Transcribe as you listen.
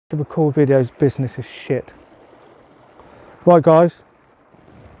to record videos, business is shit. Right guys,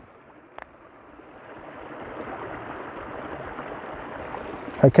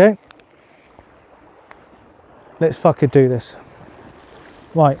 okay, let's fucking do this.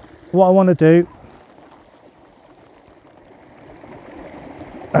 Right, what I want to do,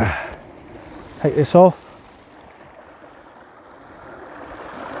 take this off,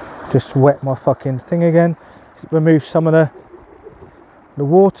 just wet my fucking thing again, remove some of the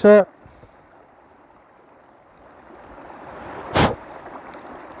water.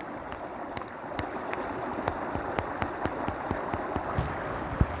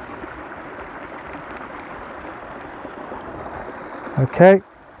 Okay,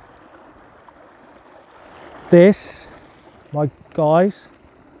 this, my guys,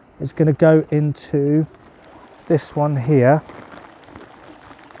 is going to go into this one here.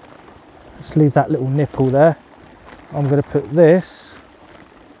 Let's leave that little nipple there. I'm going to put this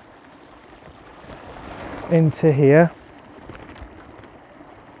into here.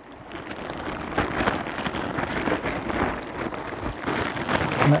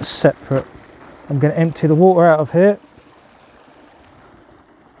 And that's separate. I'm going to empty the water out of here.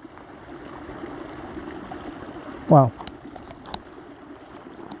 Well,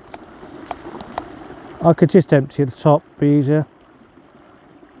 I could just empty the top, be easier.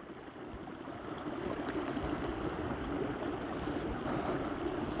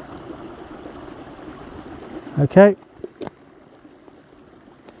 Okay.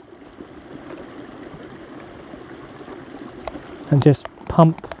 And just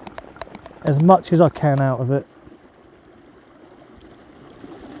pump as much as I can out of it.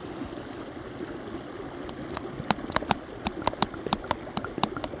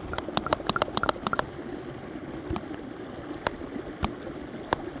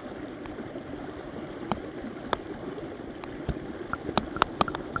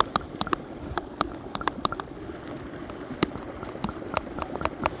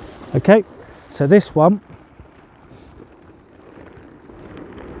 Okay, so this one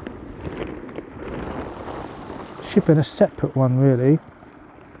should be a separate one really.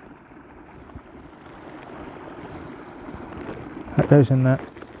 That goes in that.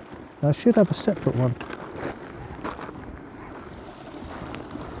 I should have a separate one.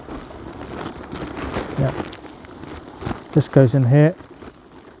 Yeah, this goes in here.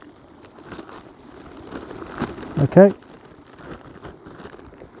 Okay.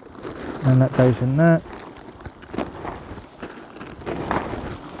 And that goes in that,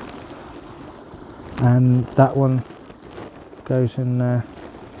 and that one goes in there,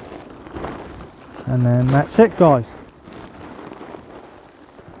 and then that's it guys.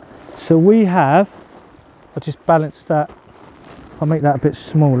 So we have, I'll just balance that, I'll make that a bit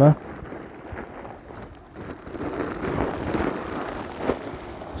smaller.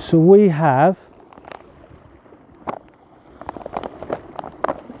 So we have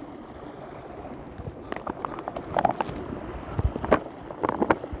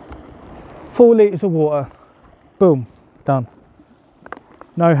 4 litres of water, boom, done,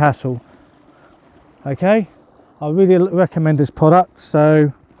 no hassle. Okay, I really recommend this product.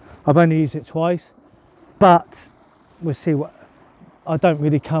 So I've only used it twice, but we'll see what, I don't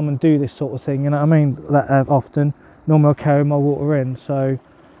really come and do this sort of thing, you know what I mean, that often. Normally I carry my water in. So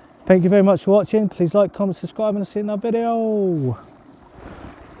thank you very much for watching. Please like, comment, subscribe, and I'll see you in another video.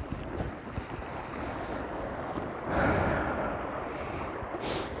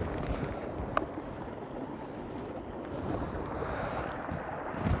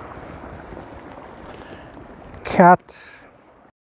 Cat.